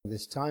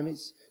this time.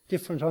 It's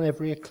different on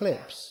every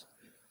eclipse.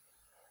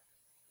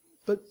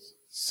 But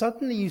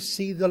suddenly you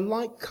see the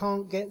light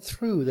can't get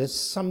through. There's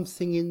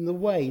something in the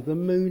way. The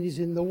moon is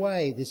in the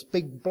way. This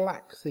big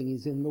black thing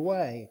is in the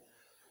way.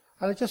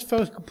 And I just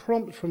felt a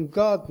prompt from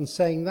God and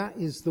saying that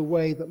is the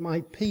way that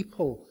my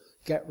people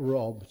get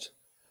robbed.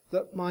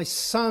 That my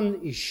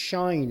sun is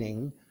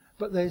shining,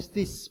 but there's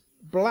this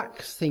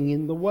black thing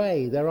in the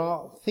way. There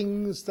are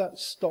things that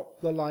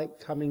stop the light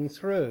coming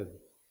through.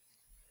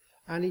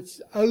 And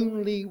it's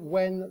only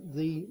when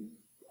the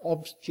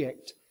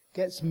object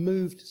gets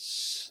moved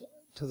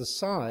to the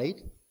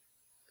side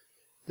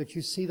that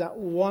you see that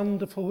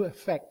wonderful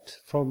effect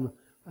from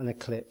an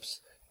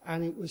eclipse.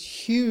 And it was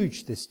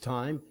huge this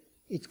time.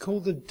 It's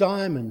called the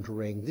diamond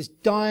ring. This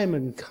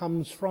diamond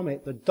comes from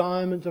it, the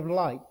diamond of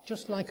light,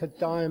 just like a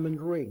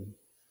diamond ring.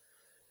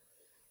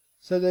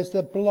 So there's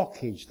the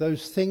blockage.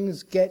 Those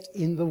things get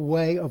in the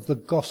way of the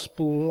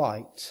gospel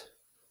light.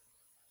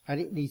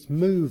 And it needs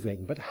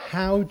moving. But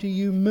how do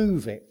you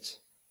move it?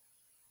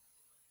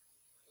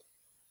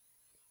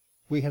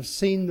 We have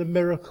seen the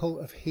miracle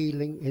of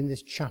healing in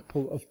this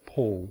chapel of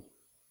Paul.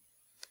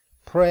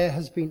 Prayer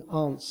has been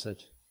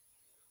answered.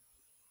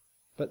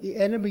 But the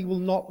enemy will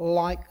not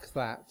like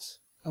that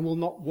and will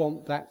not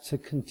want that to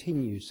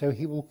continue. So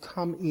he will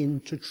come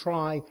in to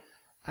try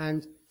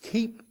and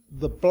keep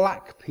the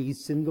black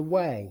piece in the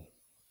way.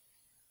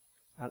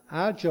 And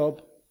our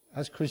job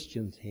as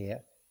Christians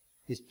here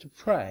is to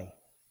pray.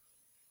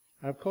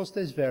 And of course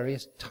there's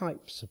various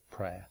types of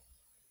prayer.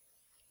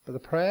 But the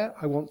prayer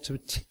I want to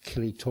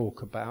particularly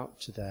talk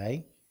about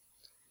today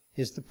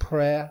is the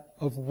prayer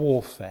of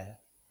warfare.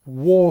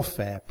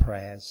 Warfare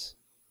prayers.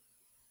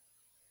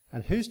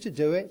 And who's to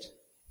do it?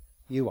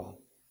 You are.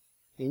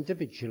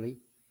 Individually,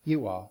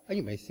 you are. And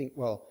you may think,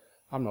 well,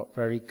 I'm not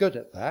very good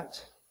at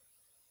that.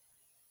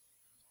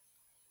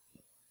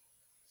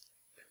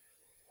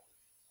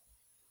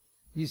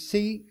 You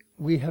see,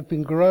 we have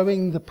been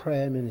growing the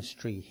prayer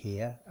ministry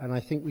here, and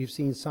I think we've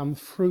seen some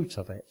fruit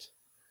of it.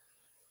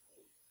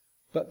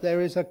 But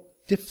there is a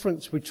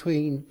difference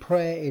between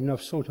prayer in a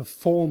sort of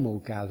formal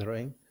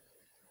gathering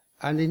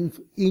and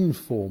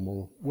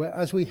informal,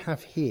 as we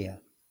have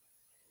here.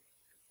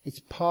 It's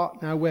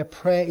part now where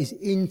prayer is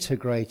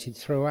integrated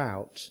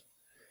throughout.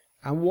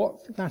 And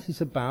what that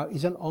is about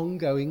is an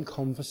ongoing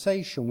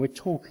conversation. We're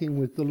talking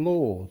with the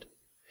Lord.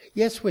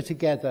 Yes, we're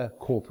together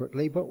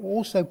corporately, but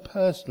also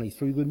personally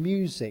through the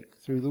music,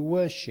 through the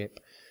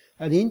worship.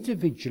 And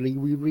individually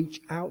we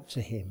reach out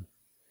to him.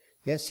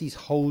 Yes, he's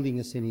holding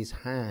us in his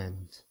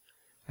hand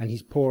and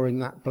he's pouring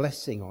that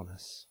blessing on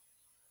us.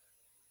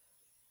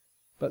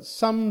 But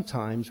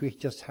sometimes we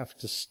just have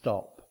to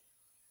stop.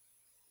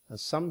 And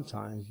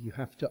sometimes you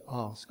have to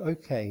ask,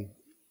 okay,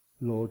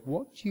 Lord,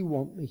 what do you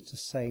want me to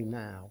say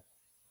now?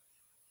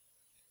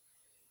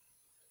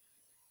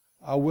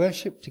 Our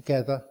worship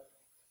together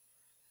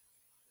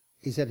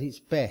is at its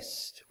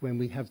best when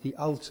we have the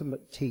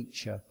ultimate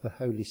teacher, the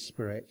Holy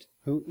Spirit,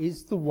 who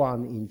is the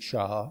one in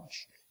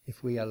charge,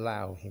 if we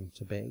allow him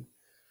to be,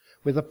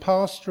 with a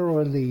pastor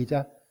or a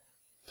leader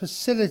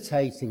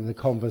facilitating the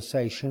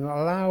conversation,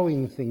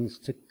 allowing things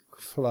to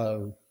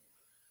flow.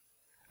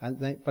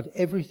 But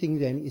everything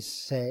then is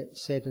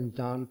said and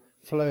done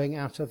flowing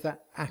out of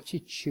that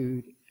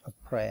attitude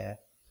of prayer.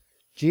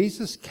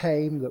 Jesus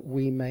came that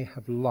we may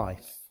have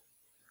life.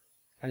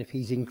 And if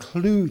he's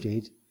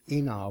included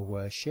in our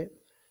worship,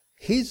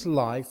 his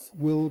life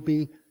will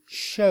be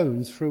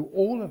shown through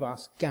all of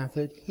us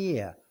gathered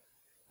here.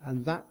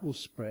 And that will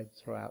spread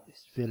throughout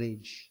this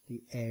village,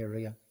 the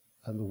area,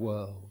 and the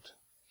world.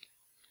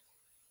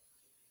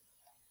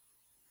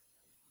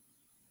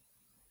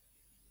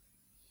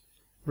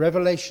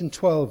 Revelation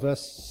 12,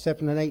 verse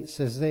 7 and 8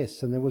 says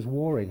this, and there was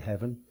war in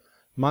heaven.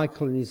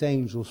 Michael and his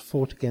angels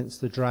fought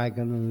against the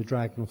dragon, and the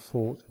dragon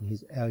fought and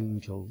his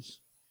angels,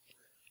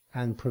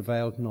 and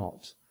prevailed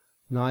not.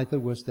 Neither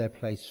was their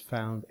place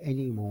found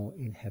any more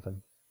in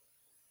heaven.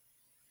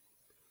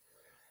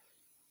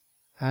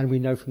 And we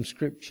know from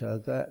Scripture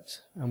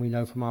that, and we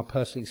know from our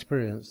personal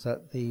experience,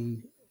 that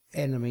the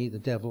enemy, the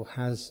devil,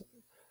 has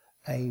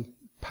a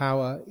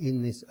power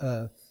in this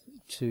earth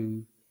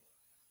to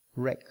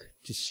wreck,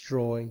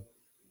 destroy,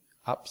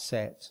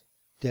 upset,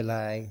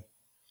 delay,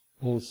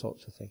 all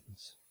sorts of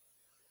things.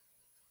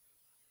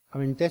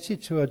 I'm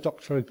indebted to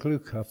Dr.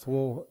 Ogluka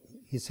for,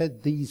 he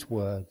said these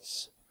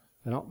words.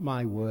 They're not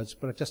my words,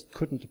 but I just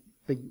couldn't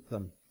beat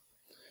them.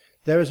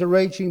 There is a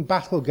raging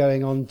battle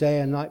going on day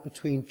and night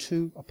between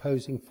two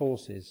opposing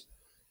forces.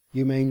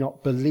 You may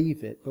not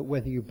believe it, but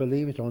whether you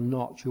believe it or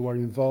not, you are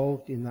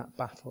involved in that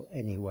battle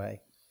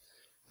anyway.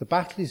 The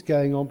battle is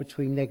going on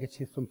between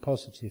negative and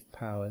positive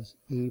powers,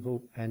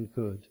 evil and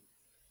good.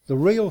 The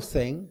real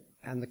thing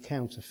and the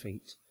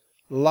counterfeit,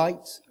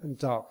 light and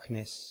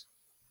darkness,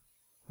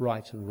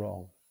 right and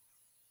wrong.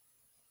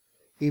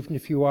 Even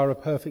if you are a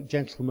perfect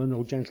gentleman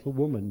or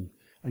gentlewoman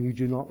and you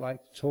do not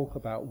like to talk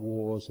about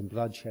wars and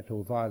bloodshed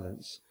or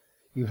violence,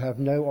 you have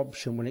no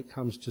option when it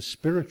comes to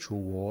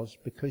spiritual wars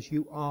because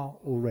you are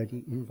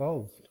already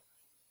involved.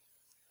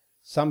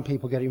 Some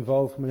people get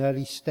involved from an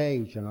early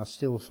stage and are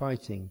still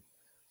fighting.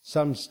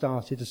 Some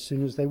started as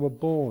soon as they were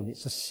born.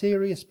 It's a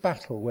serious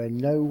battle where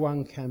no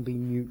one can be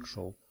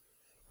neutral.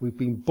 We've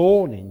been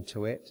born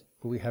into it,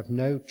 but we have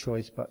no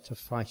choice but to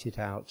fight it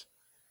out.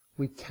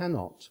 We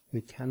cannot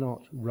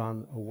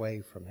run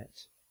away from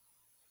it.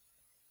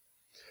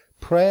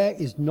 Prayer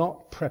is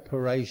not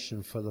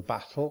preparation for the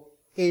battle.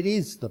 It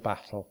is the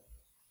battle.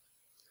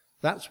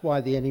 That's why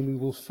the enemy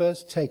will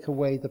first take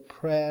away the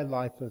prayer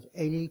life of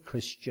any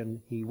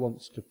Christian he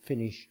wants to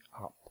finish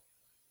up.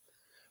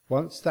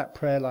 Once that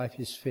prayer life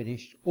is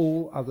finished,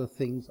 all other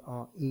things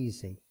are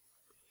easy.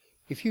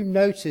 If you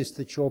notice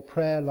that your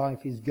prayer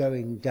life is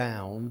going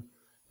down,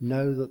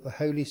 know that the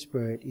Holy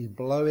Spirit is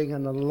blowing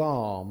an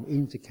alarm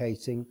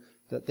indicating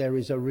that there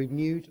is a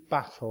renewed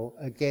battle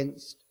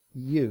against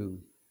you.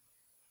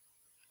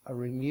 A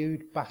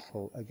renewed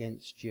battle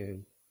against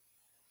you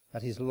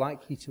that is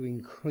likely to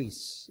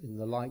increase in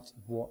the light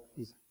of what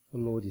the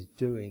Lord is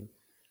doing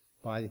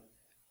by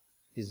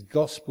his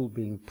gospel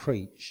being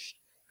preached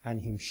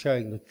and him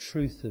showing the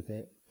truth of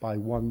it by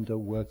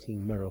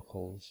wonder-working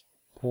miracles.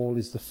 Paul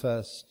is the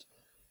first,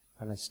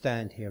 and I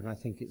stand here and I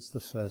think it's the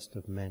first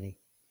of many.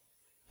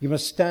 You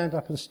must stand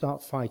up and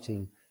start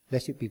fighting.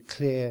 Let it be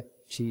clear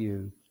to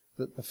you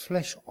that the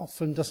flesh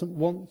often doesn't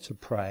want to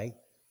pray.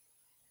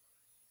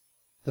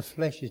 The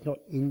flesh is not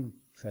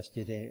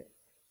interested in it,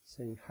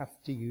 so you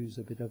have to use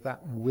a bit of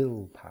that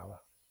willpower.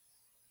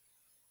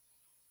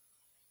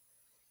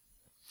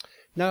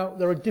 Now,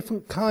 there are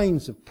different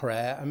kinds of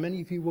prayer, and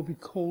many of you will be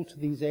called to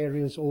these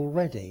areas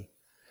already.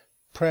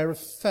 Prayer of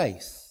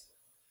faith,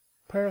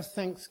 prayer of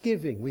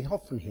thanksgiving. We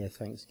often hear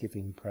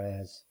thanksgiving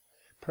prayers.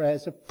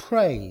 Prayers of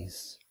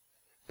praise,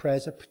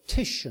 prayers of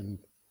petition,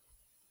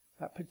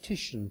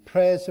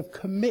 prayers of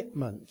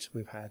commitment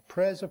we've had,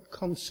 prayers of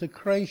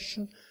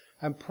consecration,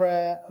 and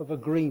prayer of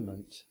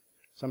agreement.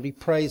 Somebody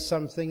prays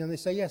something and they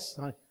say, yes,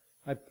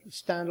 I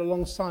stand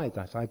alongside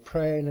that. I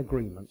pray in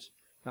agreement.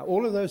 Now,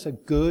 all of those are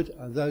good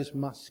and those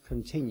must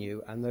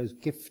continue. And those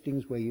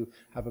giftings where you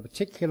have a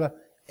particular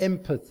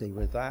empathy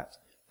with that,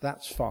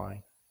 that's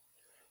fine.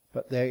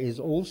 But there is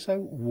also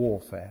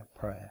warfare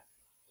prayer.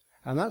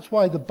 And that's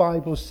why the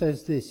Bible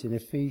says this in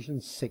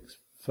Ephesians 6,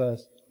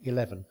 verse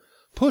 11.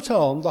 Put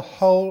on the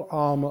whole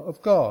armour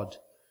of God,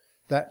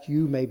 that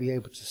you may be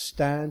able to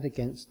stand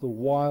against the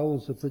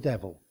wiles of the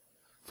devil.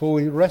 For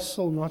we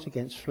wrestle not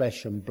against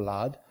flesh and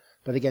blood,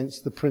 but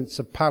against the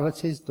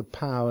principalities, the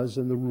powers,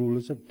 and the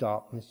rulers of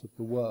darkness of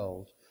the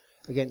world,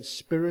 against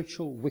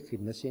spiritual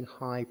wickedness in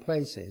high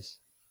places.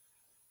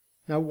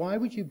 Now, why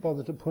would you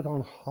bother to put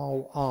on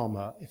whole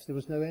armour if there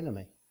was no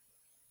enemy?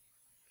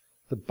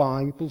 The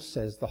Bible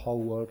says the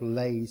whole world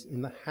lays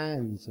in the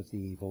hands of the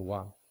evil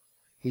one.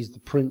 He's the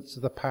prince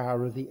of the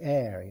power of the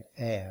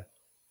air.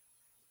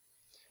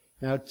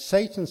 Now,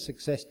 Satan's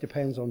success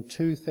depends on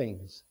two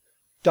things,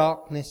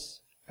 darkness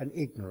and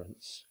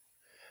ignorance.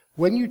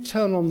 When you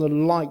turn on the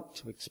light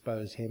to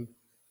expose him,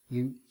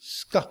 you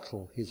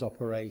scuttle his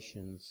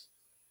operations.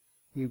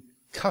 You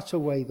cut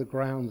away the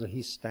ground that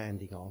he's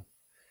standing on.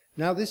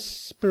 Now, this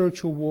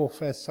spiritual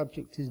warfare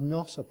subject is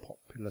not a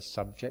popular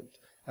subject,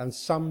 and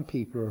some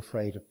people are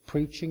afraid of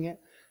preaching it,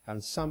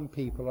 and some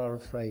people are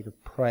afraid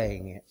of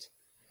praying it.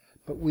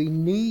 But we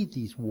need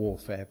these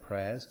warfare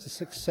prayers to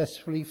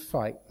successfully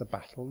fight the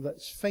battle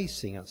that's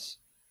facing us.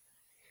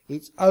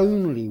 It's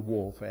only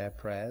warfare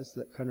prayers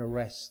that can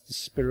arrest the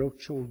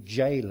spiritual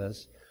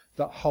jailers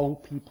that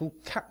hold people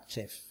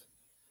captive.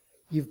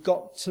 You've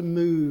got to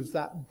move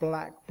that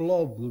black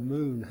blob. The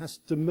moon has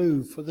to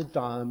move for the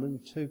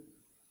diamond to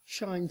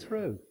shine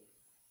through.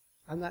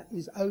 And that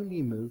is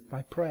only moved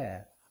by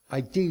prayer.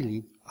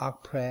 Ideally, our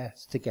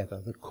prayers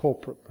together, the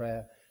corporate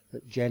prayer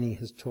that Jenny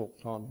has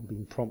talked on and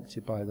been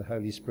prompted by the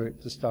Holy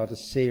Spirit to start a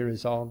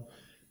series on.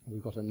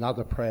 We've got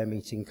another prayer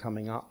meeting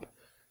coming up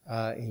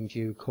in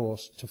due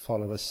course to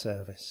follow a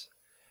service.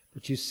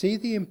 But you see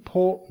the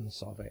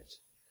importance of it.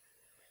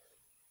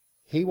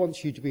 He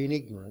wants you to be in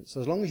ignorance.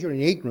 As long as you're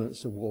in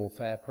ignorance of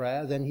warfare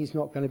prayer, then he's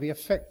not going to be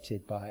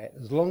affected by it.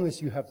 As long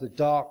as you have the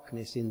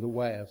darkness in the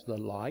way of the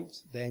light,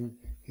 then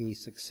he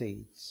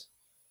succeeds.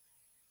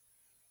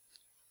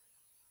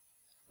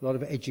 A lot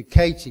of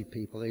educated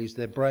people use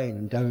their brain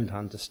and don't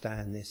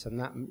understand this, and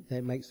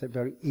that makes it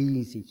very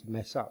easy to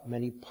mess up.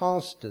 Many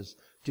pastors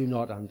do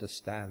not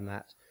understand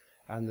that,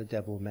 and the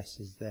devil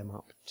messes them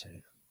up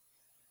too.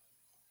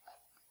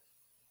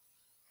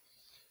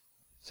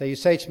 So you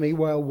say to me,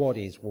 well, what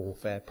is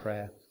warfare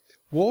prayer?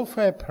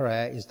 Warfare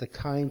prayer is the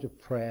kind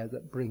of prayer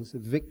that brings the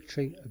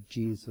victory of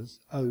Jesus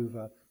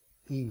over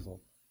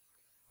evil,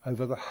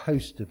 over the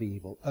host of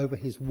evil, over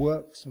his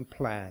works and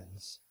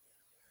plans.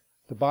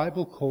 The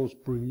Bible calls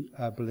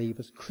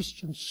believers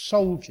Christian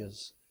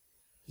soldiers.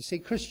 You see,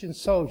 Christian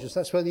soldiers,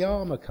 that's where the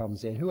armour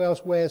comes in. Who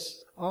else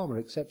wears armour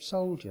except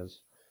soldiers?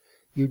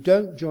 You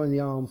don't join the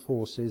armed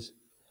forces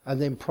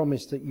and then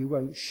promise that you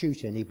won't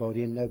shoot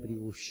anybody and nobody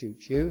will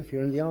shoot you. If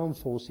you're in the armed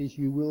forces,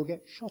 you will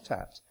get shot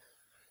at.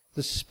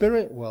 The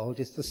spirit world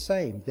is the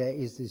same. There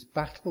is this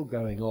battle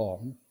going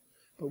on,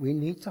 but we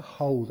need to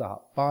hold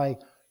up by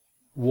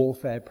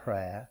warfare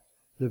prayer,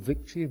 the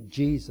victory of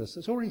Jesus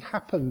that's already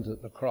happened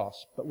at the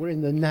cross, but we're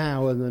in the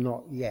now and the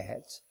not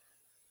yet.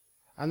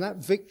 And that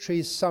victory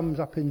is summed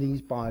up in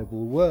these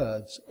Bible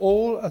words.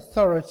 All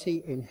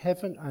authority in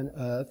heaven and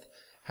earth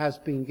has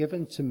been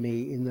given to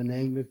me in the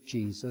name of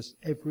Jesus.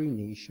 Every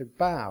knee should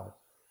bow.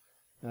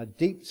 Now,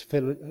 deep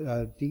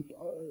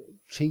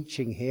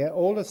teaching here.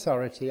 All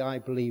authority, I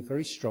believe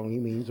very strongly,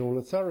 means all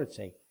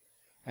authority.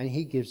 And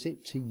he gives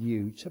it to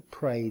you to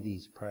pray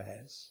these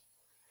prayers.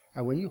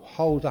 And when you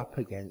hold up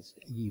against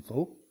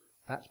evil,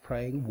 that's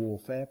praying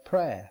warfare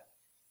prayer.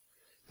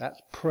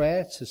 That's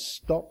prayer to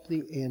stop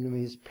the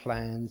enemy's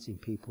plans in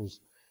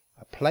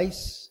a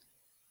place,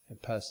 a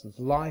person's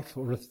life,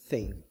 or a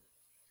thing.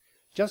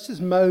 Just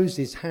as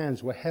Moses'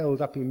 hands were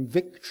held up in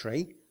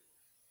victory,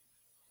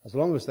 as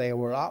long as they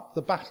were up,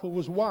 the battle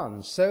was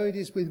won. So it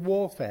is with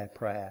warfare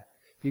prayer.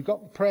 If you've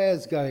got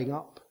prayers going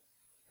up,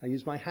 I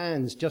use my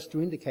hands just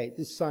to indicate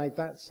this side,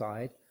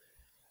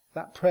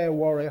 that prayer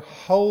warrior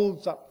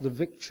holds up the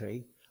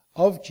victory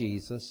of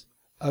Jesus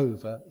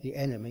over the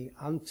enemy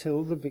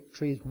until the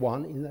victory is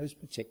won in those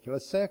particular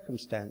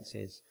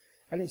circumstances.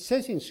 And it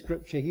says in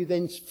Scripture he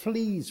then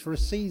flees for a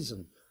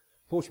season.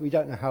 Fortunately, we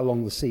don't know how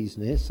long the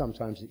season is.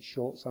 Sometimes it's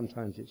short,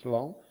 sometimes it's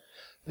long.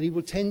 But he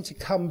will tend to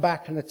come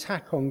back and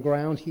attack on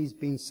ground he's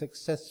been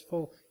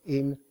successful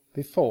in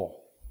before.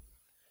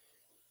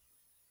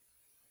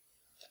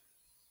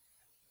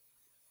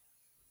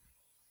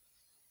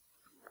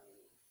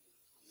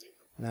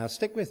 Now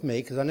stick with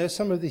me, because I know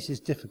some of this is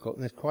difficult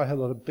and there's quite a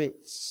lot of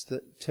bits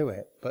to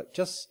it, but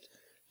just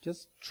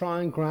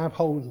try and grab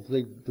hold of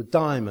the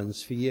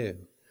diamonds for you.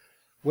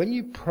 When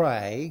you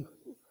pray,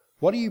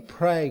 what are you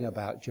praying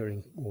about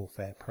during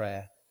warfare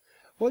prayer?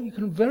 Well, you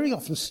can very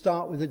often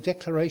start with a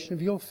declaration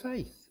of your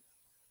faith,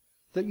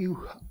 that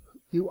you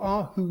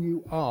are who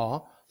you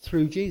are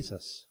through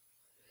Jesus.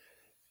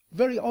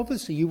 Very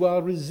obviously you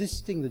are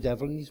resisting the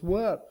devil and his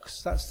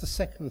works. That's the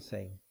second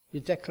thing.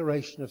 Your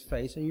declaration of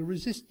faith, and you're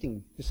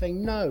resisting. You're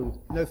saying,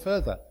 no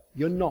further.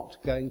 You're not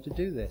going to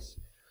do this.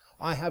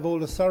 I have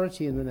all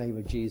authority in the name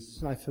of Jesus,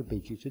 and I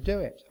forbid you to do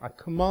it. I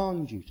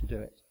command you to do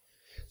it.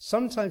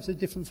 Sometimes a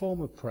different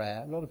form of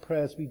prayer. A lot of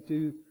prayers we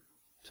do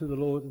to the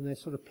Lord, and they're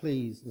sort of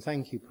please and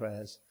thank you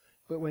prayers.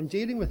 But when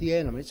dealing with the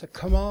enemy, it's a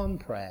command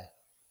prayer.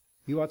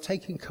 You are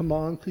taking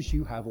command because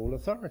you have all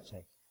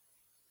authority.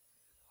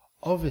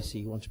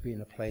 Obviously, you want to be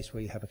in a place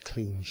where you have a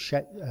clean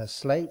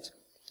slate.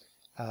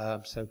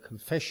 So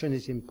confession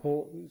is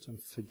important,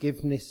 and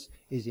forgiveness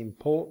is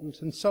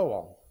important, and so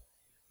on.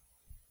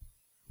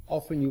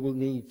 Often you will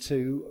need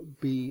to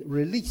be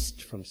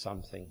released from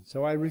something.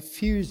 So I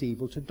refuse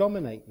evil to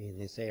dominate me in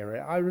this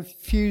area. I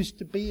refuse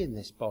to be in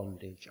this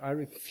bondage. I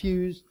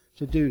refuse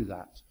to do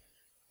that.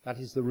 That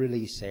is the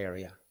release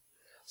area.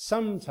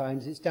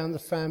 Sometimes it's down the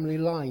family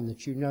line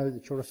that you know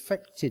that you're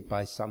affected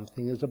by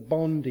something. There's a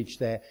bondage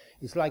there.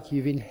 It's like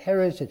you've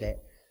inherited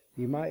it.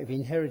 You might have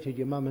inherited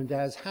your mum and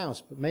dad's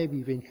house, but maybe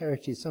you've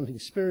inherited something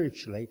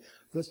spiritually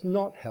that's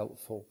not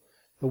helpful.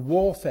 The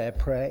warfare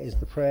prayer is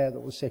the prayer that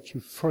will set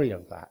you free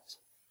of that.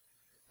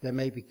 There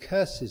may be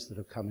curses that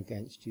have come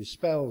against you,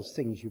 spells,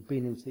 things, you've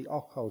been into the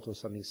occult or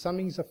something.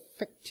 Something's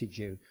affected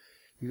you.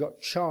 You've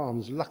got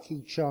charms,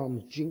 lucky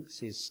charms,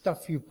 jinxes,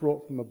 stuff you've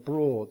brought from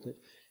abroad that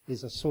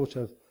is a sort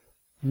of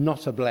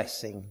not a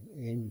blessing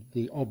in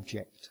the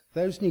object.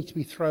 Those need to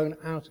be thrown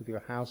out of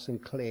your house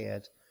and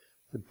cleared,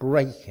 to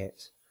break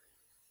it.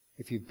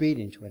 If you've been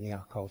into any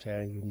occult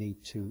area, you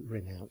need to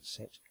renounce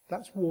it.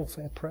 That's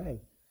warfare praying.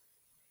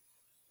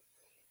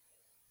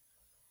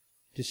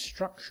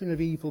 Destruction of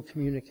evil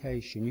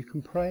communication. You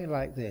can pray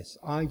like this: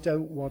 I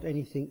don't want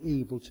anything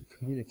evil to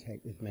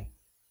communicate with me.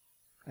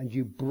 And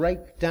you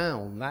break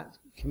down that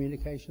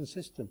communication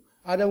system.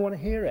 I don't want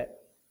to hear it.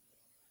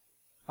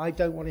 I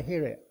don't want to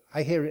hear it.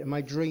 I hear it in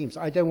my dreams.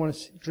 I don't want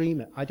to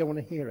dream it. I don't want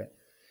to hear it.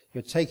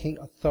 You're taking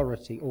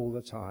authority all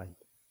the time.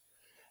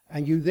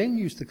 And you then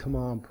use the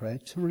command prayer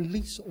to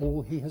release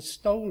all he has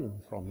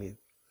stolen from you.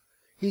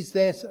 He's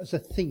there as a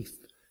thief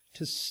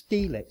to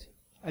steal it.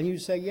 And you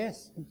say,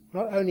 yes,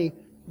 not only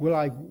will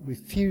I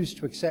refuse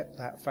to accept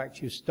that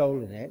fact you've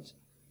stolen it,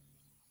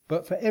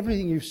 but for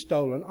everything you've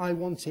stolen, I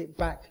want it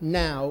back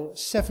now,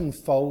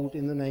 sevenfold,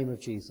 in the name of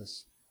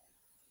Jesus.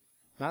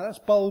 Now that's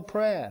bold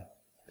prayer,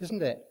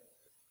 isn't it?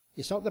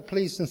 It's not the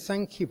please and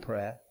thank you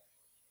prayer.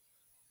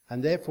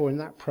 And therefore, in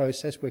that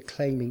process, we're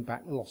claiming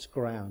back lost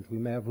ground. We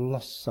may have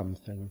lost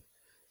something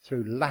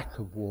through lack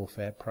of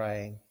warfare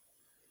praying.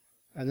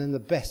 And then the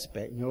best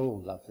bit, and you'll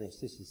all love this,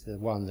 this is the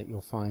one that you'll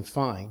find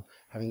fine,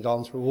 having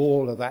gone through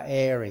all of that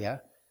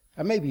area,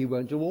 and maybe you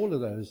won't do all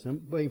of those,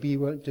 and maybe you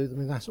won't do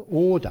them in that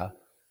order,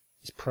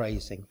 is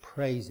praising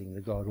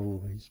the God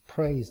always.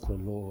 Praise the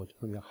Lord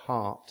from your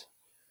heart.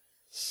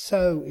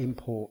 So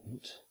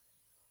important.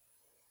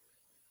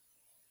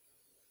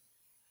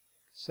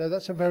 So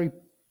that's a very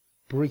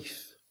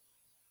brief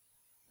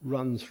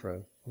run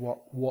through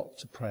what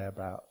to pray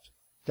about.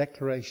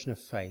 Declaration of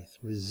faith,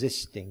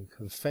 resisting,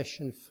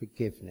 confession,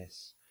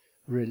 forgiveness,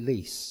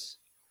 release,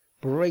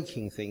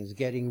 breaking things,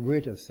 getting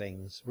rid of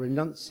things,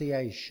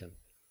 renunciation,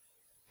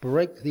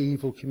 break the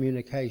evil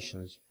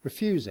communications,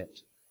 refuse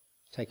it,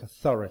 take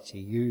authority,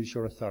 use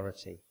your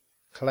authority,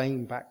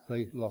 claim back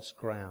the lost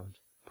ground,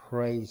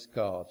 praise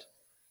God,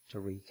 to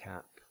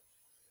recap.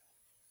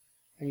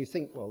 And you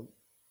think, well,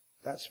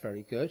 that's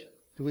very good.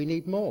 Do we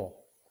need more?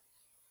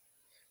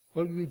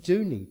 Well, we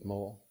do need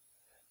more,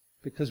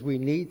 because we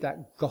need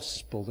that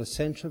gospel, the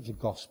centre of the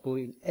gospel,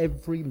 in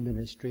every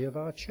ministry of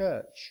our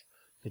church.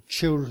 The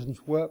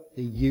children's work,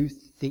 the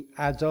youth, the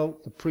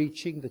adult, the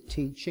preaching, the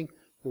teaching,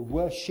 the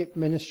worship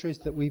ministries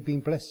that we've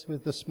been blessed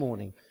with this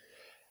morning.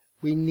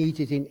 We need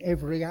it in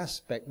every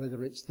aspect,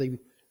 whether it's the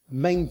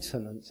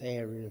maintenance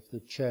area of the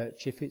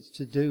church, if it's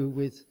to do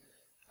with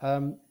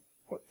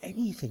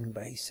anything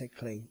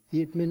basically,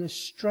 the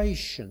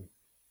administration.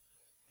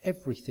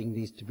 Everything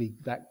needs to be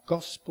that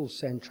gospel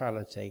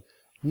centrality.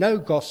 No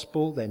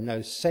gospel, then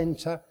no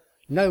centre,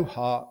 no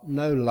heart,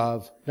 no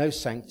love, no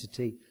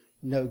sanctity,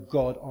 no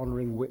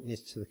God-honouring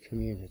witness to the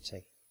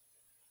community.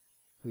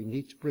 We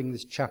need to bring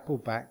this chapel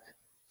back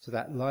to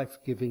that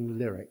life-giving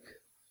lyric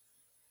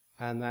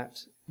and that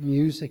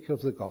music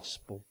of the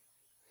gospel.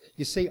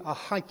 You see, a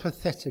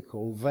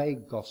hypothetical,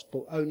 vague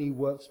gospel only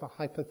works for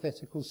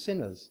hypothetical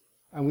sinners.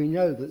 And we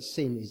know that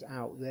sin is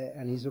out there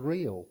and is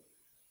real.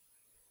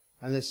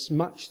 And there's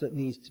much that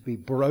needs to be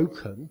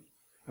broken,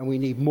 and we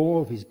need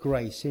more of his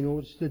grace in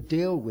order to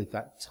deal with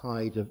that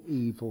tide of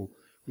evil.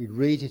 We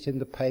read it in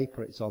the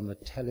paper, it's on the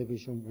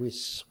television, we're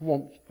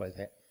swamped with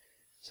it.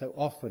 So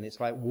often it's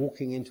like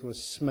walking into a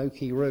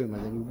smoky room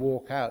and then you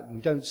walk out, you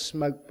don't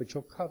smoke, but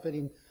you're covered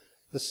in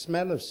the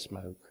smell of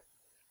smoke.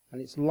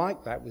 And it's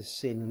like that with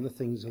sin and the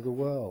things of the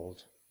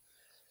world.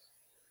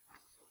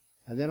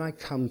 And then I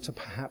come to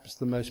perhaps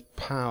the most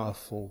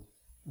powerful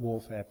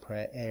warfare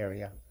prayer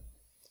area.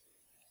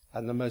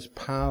 And the most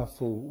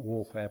powerful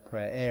warfare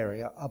prayer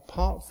area,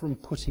 apart from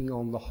putting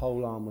on the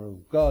whole armour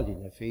of God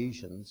in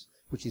Ephesians,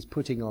 which is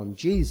putting on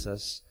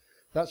Jesus,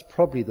 that's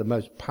probably the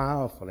most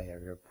powerful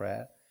area of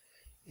prayer,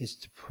 is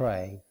to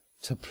pray,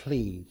 to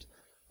plead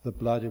the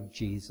blood of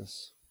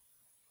Jesus.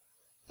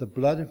 The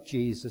blood of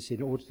Jesus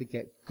in order to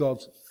get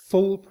God's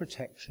full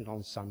protection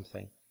on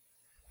something.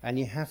 And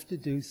you have to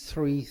do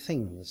three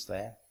things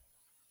there.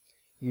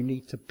 You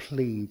need to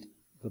plead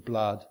the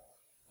blood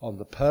on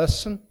the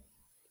person,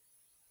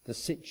 the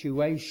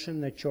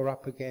situation that you're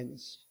up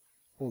against,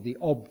 or the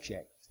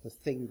object, the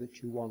thing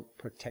that you want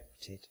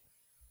protected.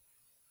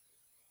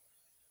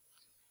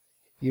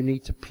 You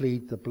need to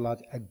plead the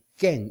blood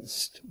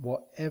against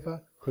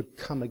whatever could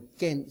come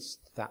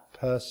against that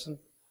person,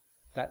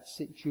 that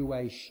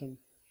situation,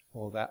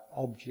 or that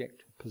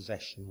object of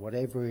possession,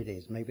 whatever it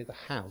is. Maybe the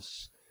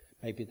house,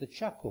 maybe the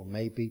chapel,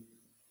 maybe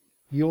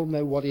you'll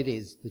know what it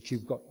is that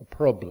you've got a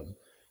problem.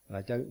 And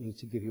I don't need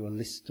to give you a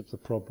list of the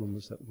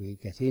problems that we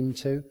get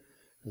into,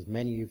 because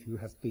many of you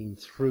have been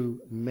through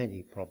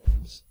many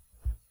problems.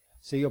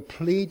 So you're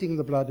pleading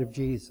the blood of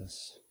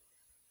Jesus.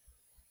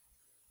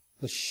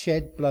 The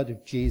shed blood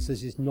of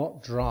Jesus is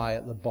not dry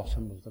at the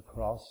bottom of the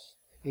cross.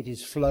 It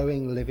is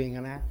flowing, living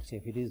and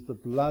active. It is the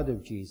blood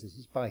of Jesus.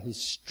 It's by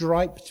his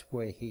stripes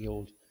we're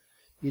healed.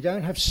 You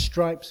don't have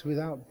stripes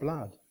without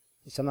blood.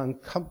 It's an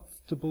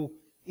uncomfortable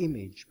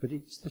image, but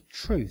it's the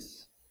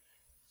truth.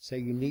 So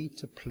you need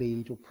to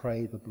plead or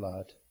pray the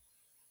blood.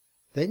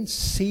 Then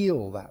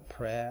seal that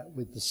prayer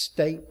with the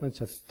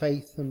statement of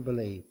faith and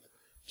belief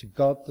to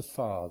God the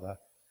Father,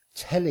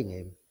 telling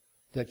him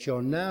that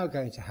you're now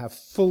going to have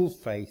full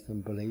faith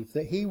and belief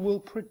that he will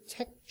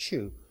protect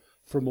you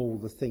from all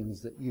the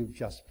things that you've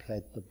just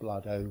pled the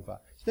blood over.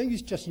 It's no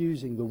use just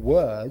using the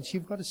words.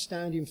 You've got to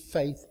stand in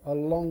faith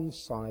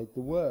alongside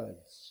the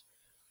words.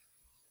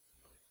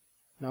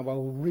 Now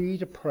I'll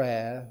read a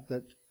prayer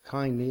that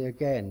kindly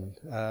again,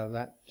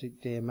 that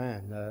dear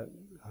man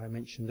I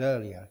mentioned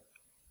earlier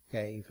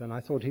gave, and I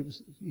thought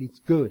it's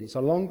good. It's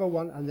a longer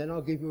one, and then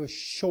I'll give you a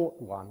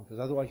short one, because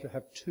otherwise you'll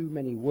have too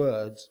many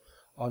words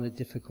on a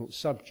difficult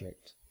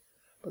subject.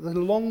 But the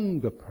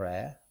longer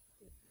prayer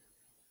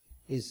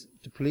is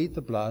to plead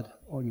the blood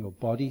on your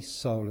body,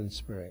 soul and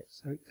spirit.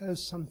 So it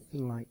goes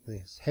something like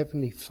this.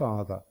 Heavenly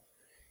Father,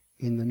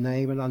 in the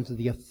name and under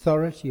the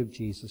authority of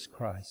Jesus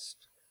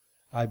Christ,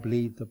 I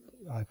plead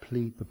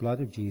the blood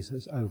of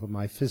Jesus over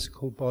my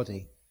physical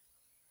body,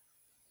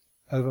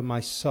 over my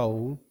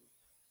soul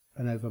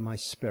and over my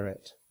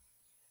spirit.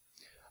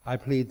 I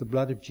plead the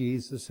blood of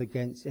Jesus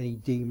against any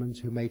demons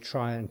who may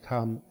try and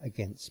come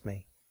against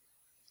me.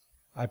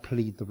 I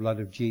plead the blood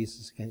of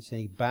Jesus against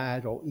any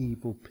bad or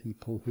evil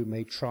people who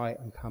may try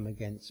and come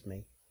against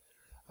me.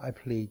 I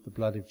plead the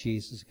blood of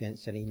Jesus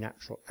against any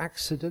natural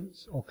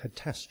accidents or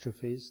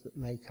catastrophes that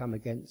may come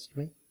against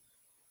me.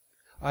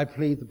 I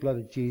plead the blood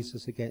of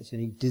Jesus against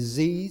any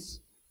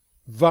disease,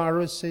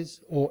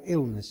 viruses or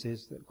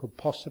illnesses that could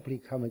possibly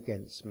come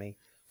against me.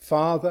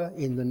 Father,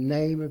 in the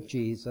name of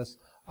Jesus,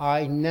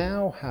 I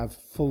now have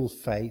full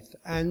faith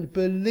and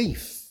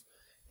belief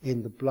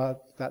in the blood,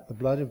 that the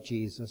blood of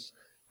Jesus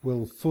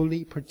will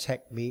fully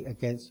protect me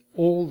against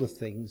all the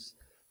things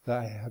that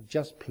I have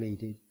just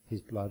pleaded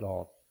his blood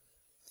on.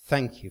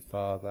 Thank you,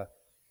 Father.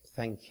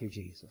 Thank you,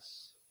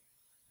 Jesus.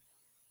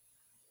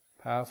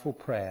 Powerful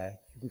prayer.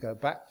 You can go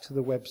back to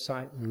the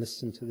website and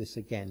listen to this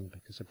again,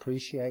 because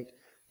appreciate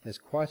there's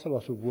quite a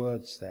lot of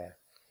words there.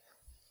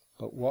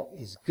 But what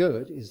is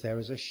good is there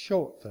is a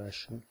short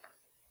version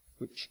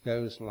which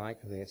goes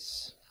like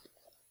this.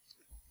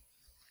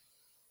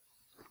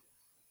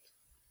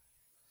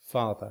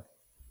 Father,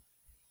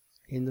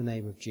 in the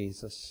name of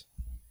Jesus,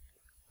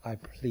 I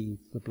plead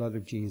the blood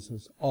of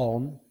Jesus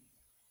on,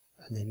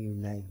 and then you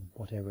name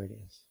whatever it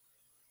is.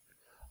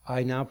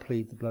 I now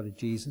plead the blood of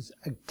Jesus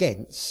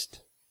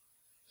against.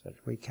 So let's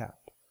recap.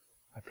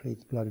 I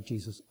plead the blood of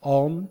Jesus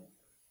on.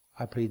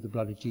 I plead the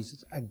blood of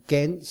Jesus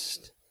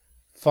against.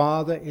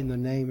 Father, in the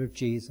name of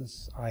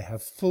Jesus, I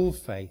have full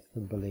faith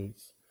and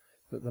belief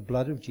that the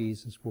blood of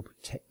Jesus will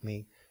protect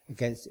me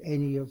against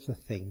any of the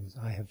things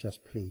I have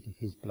just pleaded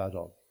his blood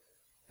on.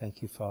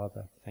 Thank you,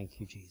 Father. Thank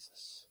you,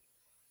 Jesus.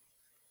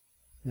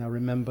 Now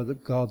remember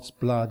that God's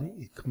blood,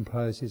 it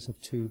composes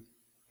of two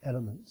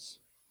elements.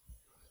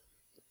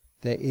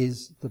 There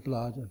is the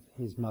blood of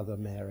his mother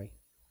Mary.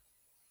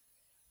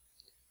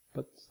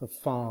 But the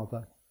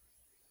Father,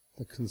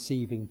 the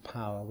conceiving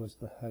power, was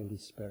the Holy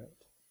Spirit.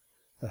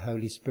 The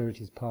Holy Spirit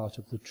is part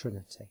of the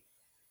Trinity.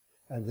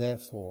 And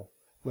therefore,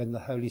 when the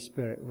Holy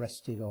Spirit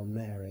rested on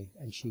Mary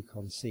and she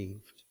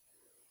conceived,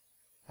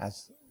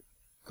 as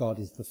God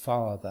is the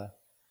Father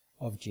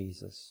of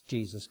Jesus,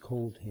 Jesus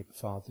called him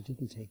Father,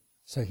 didn't he?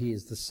 So he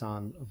is the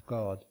Son of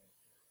God.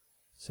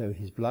 So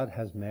his blood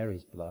has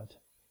Mary's blood,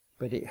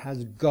 but it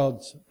has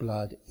God's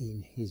blood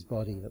in his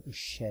body that was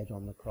shed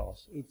on the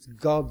cross. It's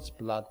God's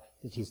blood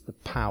that is the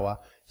power.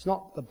 It's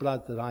not the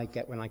blood that I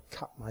get when I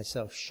cut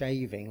myself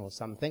shaving or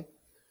something.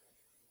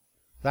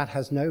 That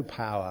has no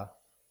power.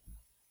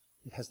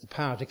 It has the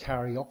power to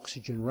carry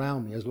oxygen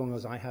around me as long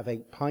as I have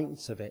 8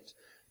 pints of it.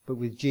 But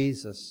with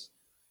Jesus,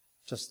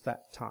 just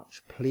that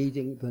touch,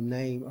 pleading the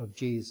name of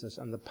Jesus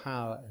and the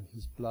power in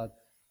his blood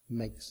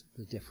makes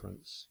the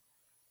difference.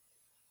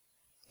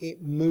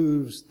 It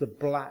moves the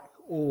black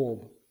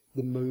orb,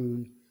 the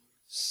moon,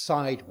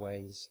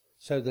 sideways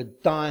so the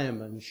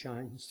diamond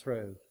shines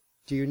through.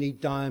 Do you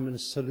need diamond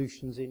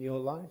solutions in your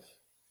life?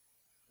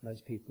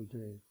 Most people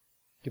do.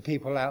 Do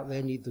people out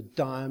there need the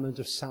diamond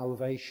of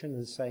salvation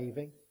and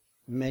saving?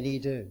 Many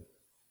do.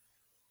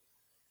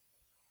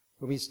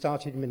 When we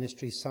started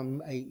ministry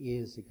some 8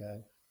 years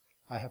ago,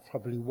 I have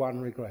probably one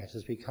regret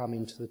as we come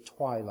into the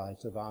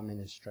twilight of our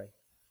ministry.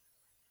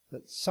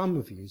 That some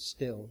of you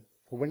still,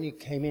 for when you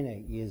came in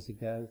 8 years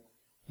ago,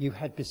 you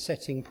had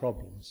besetting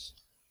problems.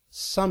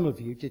 Some of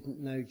you didn't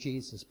know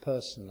Jesus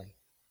personally.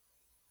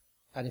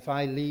 And if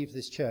I leave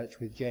this church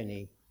with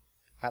Jenny,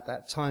 at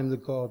that time the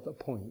God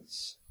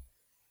appoints,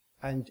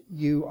 and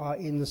you are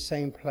in the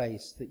same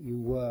place that you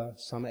were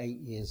some 8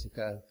 years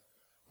ago,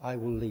 I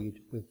will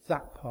lead with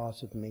that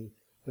part of me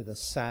with a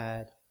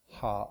sad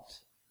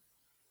heart.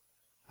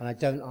 And I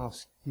don't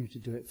ask you to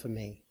do it for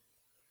me.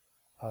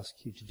 I ask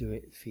you to do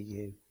it for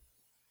you.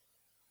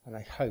 And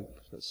I hope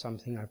that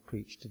something I've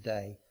preached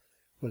today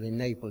will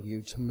enable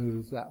you to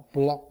move that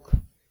block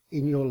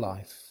in your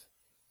life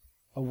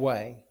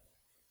away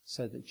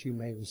so that you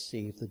may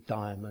receive the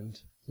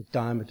diamond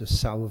of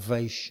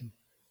salvation,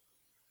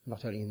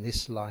 not only in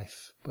this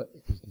life, but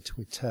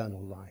into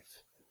eternal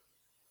life.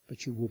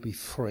 But you will be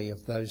free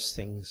of those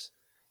things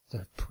that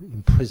have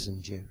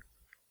imprisoned you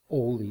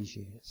all these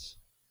years.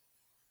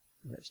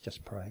 Let's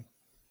just pray.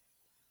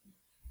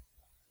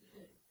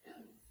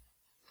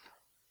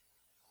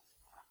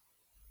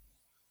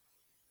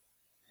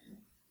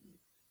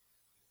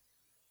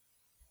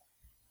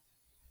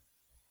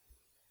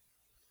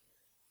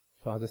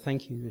 Father,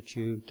 thank you that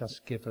you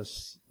just give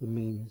us the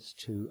means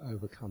to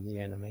overcome the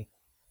enemy,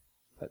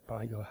 that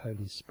by your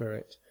Holy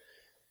Spirit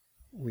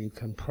we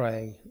can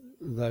pray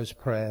those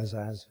prayers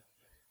as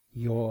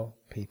your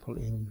people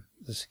in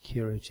the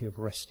security of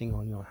resting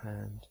on your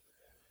hand,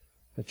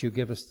 that you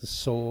give us the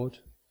sword,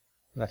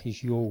 that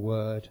is your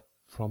word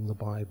from the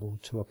Bible,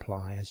 to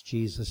apply as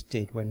Jesus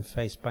did when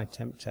faced by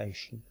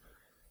temptation.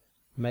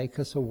 Make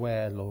us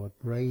aware, Lord,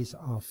 raise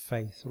our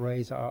faith,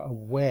 raise our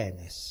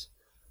awareness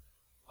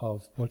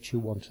of what you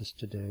want us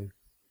to do,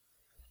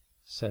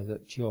 so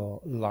that your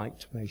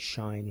light may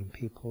shine in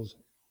people's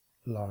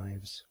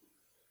lives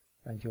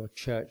and your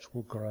church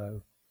will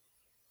grow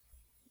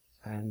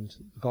and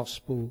the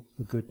gospel,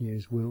 the good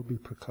news, will be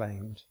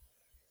proclaimed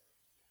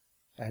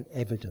and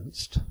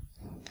evidenced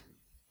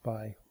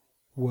by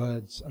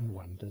words and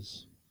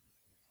wonders.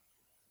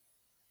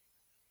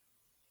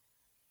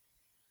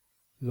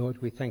 Lord,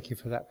 we thank you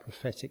for that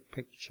prophetic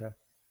picture,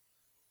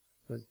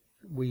 that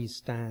we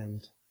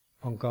stand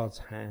on God's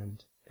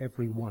hand,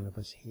 every one of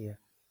us here,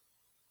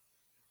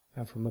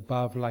 and from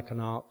above like an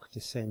ark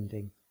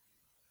descending,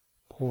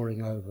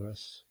 pouring over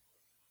us,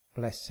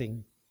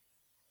 blessing,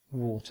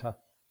 water,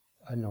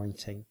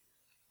 anointing,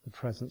 the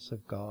presence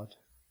of God.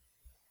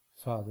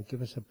 Father,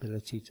 give us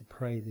ability to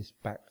pray this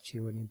back to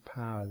you and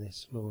empower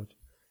this, Lord,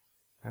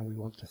 and we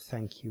want to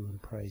thank you and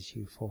praise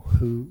you for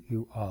who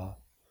you are,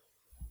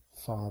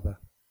 Father,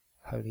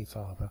 Holy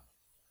Father.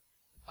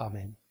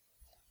 Amen.